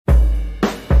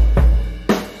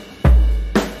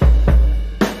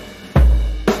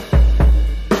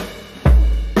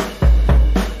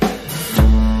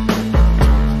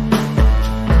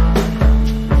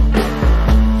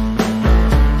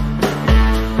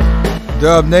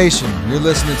Dub Nation, you're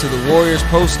listening to the Warriors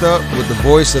Post Up with the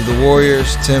voice of the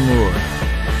Warriors, Tim Roy.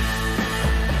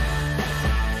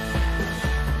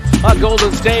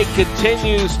 Golden State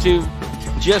continues to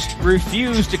just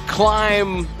refuse to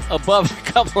climb above a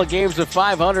couple of games of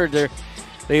 500.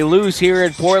 They lose here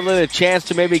in Portland, a chance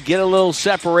to maybe get a little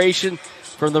separation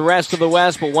from the rest of the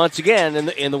West. But once again,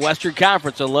 in the Western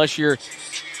Conference, unless you're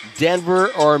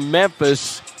Denver or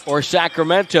Memphis or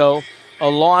Sacramento, a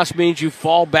loss means you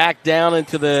fall back down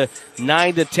into the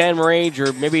 9 to 10 range,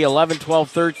 or maybe 11,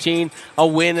 12, 13. A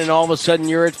win, and all of a sudden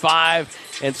you're at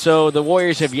 5. And so the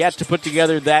Warriors have yet to put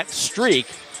together that streak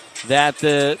that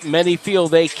many feel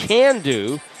they can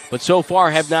do, but so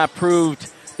far have not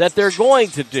proved that they're going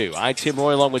to do. I'm Tim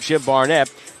Roy along with Jim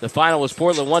Barnett. The final was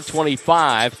Portland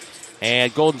 125,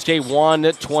 and Golden State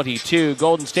 122.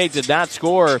 Golden State did not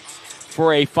score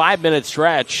for a 5-minute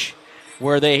stretch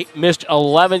where they missed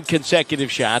 11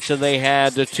 consecutive shots, and they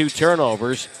had 2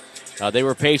 turnovers. They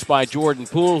were paced by Jordan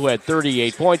Poole, who had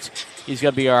 38 points. He's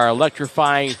going to be our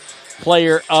electrifying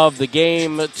player of the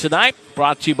game tonight.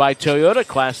 Brought to you by Toyota,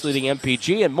 class-leading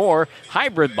MPG, and more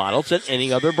hybrid models than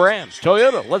any other brand.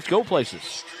 Toyota, let's go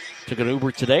places. Took an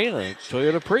Uber today in a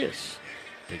Toyota Prius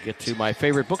to get to my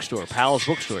favorite bookstore, Powell's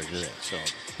Bookstore today. So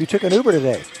you took an Uber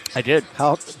today? I did.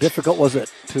 How difficult was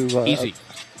it to... Easy.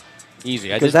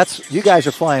 Because you guys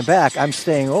are flying back. I'm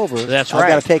staying over. That's right. I've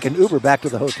got to take an Uber back to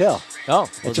the hotel. Oh.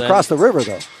 It's across the river,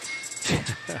 though.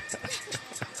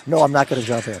 No, I'm not going to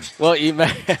jump in. Well,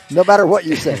 no matter what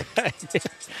you say.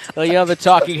 Well, the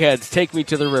talking heads. Take me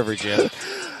to the river, Jim.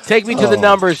 Take me to the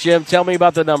numbers, Jim. Tell me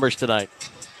about the numbers tonight.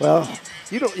 Well,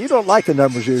 you don't like the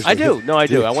numbers usually. I do. No, I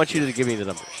do. I want you to give me the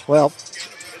numbers. Well,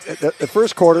 the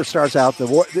first quarter starts out, the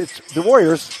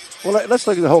Warriors, well, let's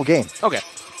look at the whole game. Okay.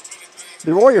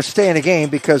 The Warriors stay in the game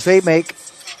because they make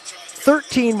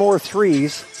 13 more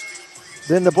threes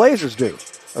than the Blazers do.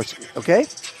 Okay?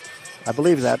 I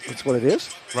believe that's what it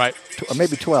is. Right. Or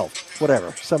maybe 12.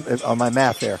 Whatever. Some on my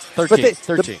math there. 13.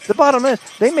 But the bottom line is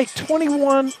they make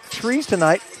 21 threes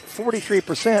tonight,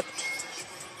 43%.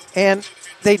 And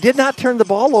they did not turn the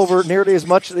ball over nearly as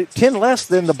much, 10 less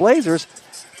than the Blazers.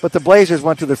 But the Blazers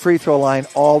went to the free throw line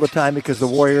all the time because the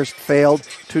Warriors failed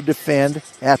to defend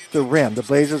at the rim. The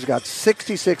Blazers got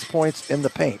 66 points in the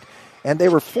paint. And they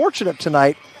were fortunate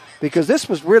tonight because this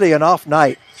was really an off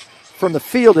night from the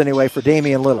field anyway for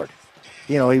Damian Lillard.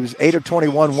 He was 8 of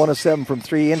 21, 1 of 7 from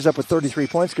 3. He ends up with 33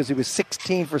 points because he was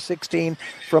 16 for 16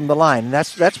 from the line. And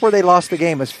that's where they lost the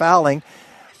game, is fouling,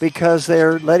 because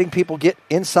they're letting people get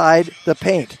inside the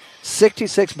paint.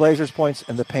 66 Blazers points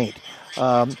in the paint.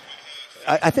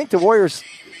 I think the Warriors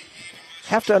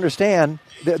have to understand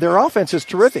their offense is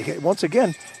terrific. Once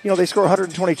again, they score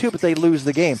 122, but they lose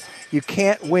the game. You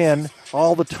can't win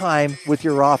all the time with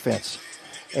your offense.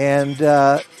 And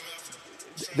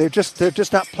they're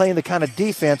just not playing the kind of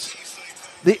defense,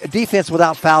 the defense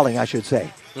without fouling, I should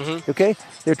say. Mm-hmm. Okay?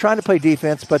 They're trying to play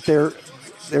defense, but they're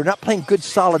not playing good,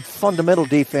 solid, fundamental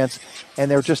defense, and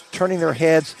they're just turning their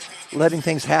heads, letting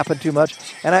things happen too much.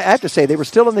 And I have to say, they were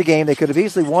still in the game. They could have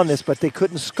easily won this, but they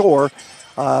couldn't score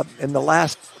in the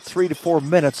last 3 to 4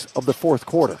 minutes of the fourth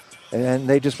quarter. And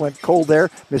they just went cold there,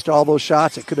 missed all those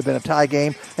shots. It could have been a tie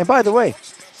game. And by the way,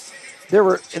 there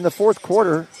were, in the fourth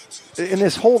quarter, in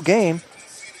this whole game,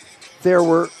 there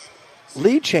were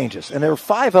lead changes, and there were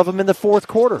 5 of them in the fourth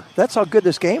quarter. That's how good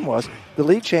this game was. The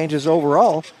lead changes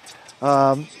overall,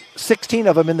 16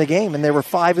 of them in the game, and there were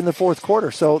 5 in the fourth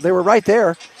quarter. So they were right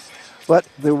there. But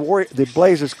the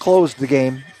Blazers closed the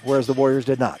game, whereas the Warriors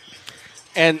did not.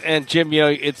 And Jim,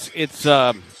 it's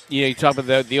you talk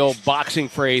about the old boxing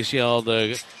phrase,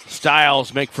 the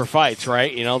styles make for fights,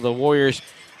 right? The Warriors,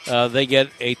 they get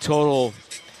a total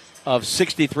of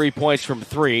 63 points from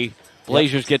 3.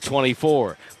 Blazers get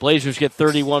 24. Blazers get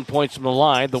 31 points from the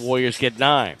line. The Warriors get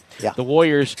 9. Yeah. The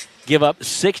Warriors give up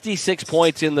 66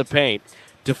 points in the paint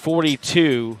to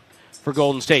 42 for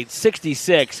Golden State.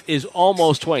 66 is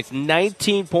almost 20. It's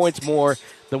 19 points more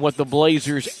than what the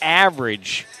Blazers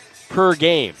average per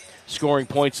game, scoring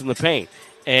points in the paint.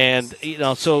 And,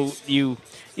 so you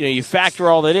factor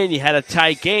all that in. You had a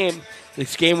tight game.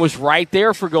 This game was right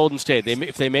there for Golden State.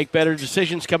 If they make better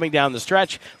decisions coming down the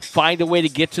stretch, find a way to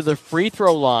get to the free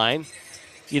throw line,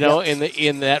 in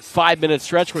that 5-minute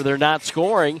stretch where they're not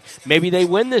scoring, maybe they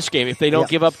win this game. If they don't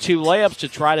give up 2 layups to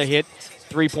try to hit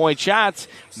 3-point shots,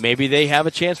 maybe they have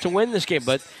a chance to win this game.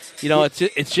 But,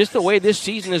 it's just the way this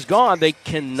season has gone. They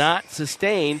cannot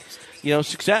sustain,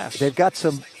 success. They've got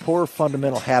some poor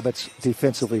fundamental habits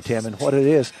defensively, Tim, and what it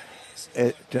is,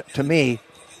 to me,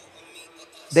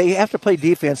 they have to play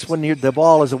defense when the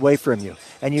ball is away from you.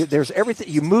 And there's everything.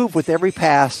 You move with every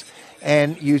pass.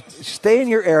 and you stay in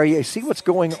your area, you see what's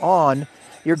going on.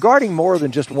 You're guarding more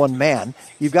than just one man.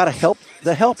 You've got to help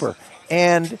the helper.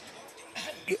 And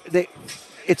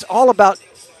it's all about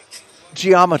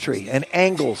geometry and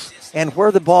angles and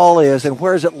where the ball is and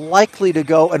where is it likely to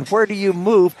go and where do you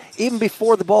move even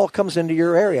before the ball comes into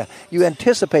your area. You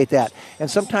anticipate that. And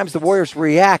sometimes the Warriors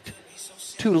react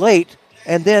too late,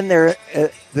 and then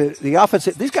the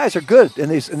offensive. These guys are good in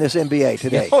this NBA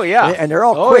today. Oh, yeah. And they're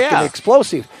all quick and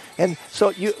explosive. And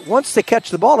so once they catch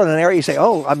the ball in an area, you say,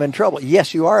 oh, I'm in trouble.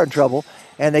 Yes, you are in trouble.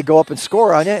 And they go up and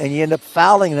score on you, and you end up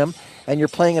fouling them, and you're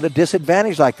playing at a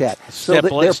disadvantage like that. Step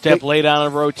late on a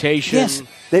rotation. Yes,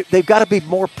 they've got to be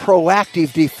more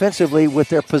proactive defensively with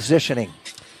their positioning,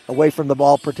 away from the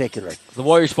ball particularly. The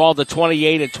Warriors fall to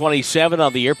 28-27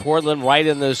 on the year. Portland right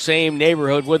in the same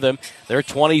neighborhood with them. They're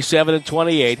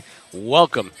 27-28.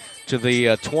 Welcome to the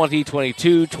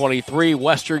 2022-23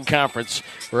 Western Conference,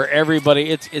 where everybody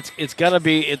it's gonna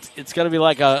be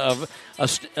like a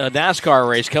NASCAR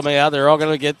race coming out. They're all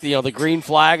gonna get the green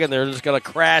flag, and they're just gonna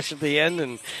crash at the end,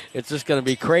 and it's just gonna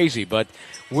be crazy. But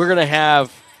we're gonna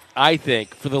have, I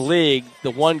think, for the league,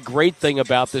 the one great thing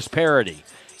about this parity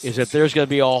is that there's going to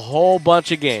be a whole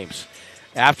bunch of games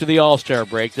after the All-Star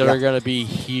break that are going to be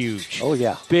huge. Oh,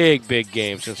 yeah. Big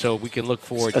games, and so we can look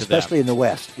forward to that. Especially in the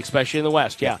West. Especially in the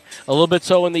West, yeah. A little bit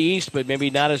so in the East, but maybe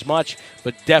not as much,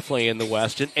 but definitely in the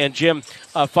West. And Jim,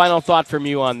 final thought from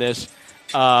you on this.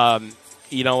 And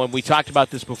we talked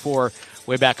about this before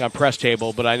way back on Press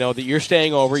Table, but I know that you're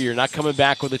staying over. You're not coming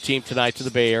back with the team tonight to the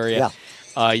Bay Area.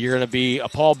 Yeah. You're going to be a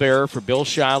pallbearer for Bill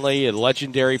Schonely, a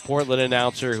legendary Portland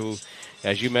announcer who,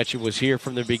 as you mentioned, was here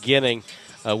from the beginning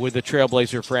with the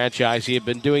Trailblazer franchise. He had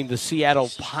been doing the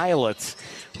Seattle Pilots,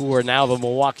 who are now the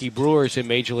Milwaukee Brewers in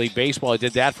Major League Baseball. He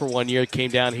did that for 1 year, came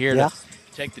down here to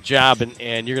take the job,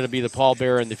 and you're going to be the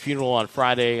pallbearer in the funeral on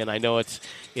Friday. And I know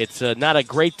it's not a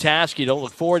great task. You don't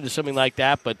look forward to something like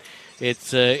that, but I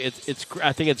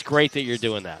think it's great that you're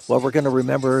doing that. Well, we're going to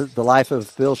remember the life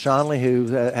of Bill Schonely, who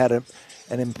had an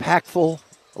impactful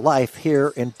life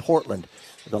here in Portland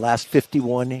the last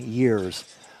 51 years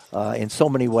in so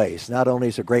many ways. Not only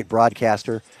is he a great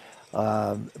broadcaster,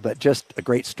 but just a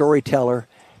great storyteller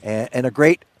and a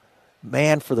great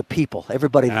man for the people.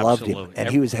 Everybody loved him, and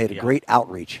he had a great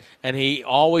outreach. And he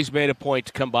always made a point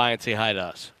to come by and say hi to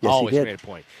us. Yes, always he did. Made a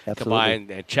point. Absolutely. Come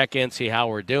by and check in, see how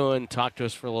we're doing, talk to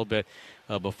us for a little bit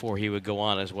before he would go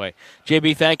on his way.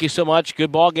 JB, thank you so much.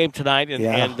 Good ball game tonight,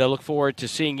 and look forward to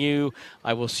seeing you.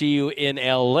 I will see you in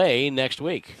L.A. next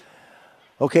week.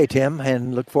 Okay, Tim,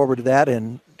 and look forward to that.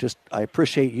 And I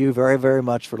appreciate you very, very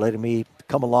much for letting me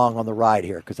come along on the ride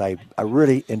here, because I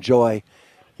really enjoy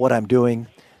what I'm doing,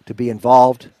 to be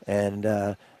involved, and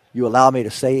you allow me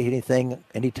to say anything,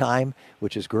 anytime,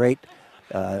 which is great.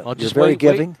 You're very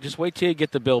giving. Just wait till you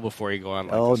get the bill before you go on.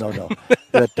 No.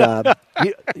 But I'm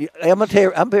going to tell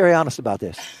you, I'm very honest about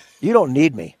this. You don't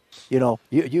need me. You know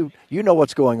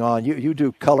what's going on. You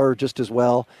do color just as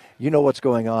well. You know what's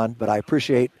going on. But I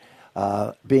appreciate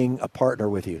being a partner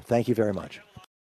with you. Thank you very much.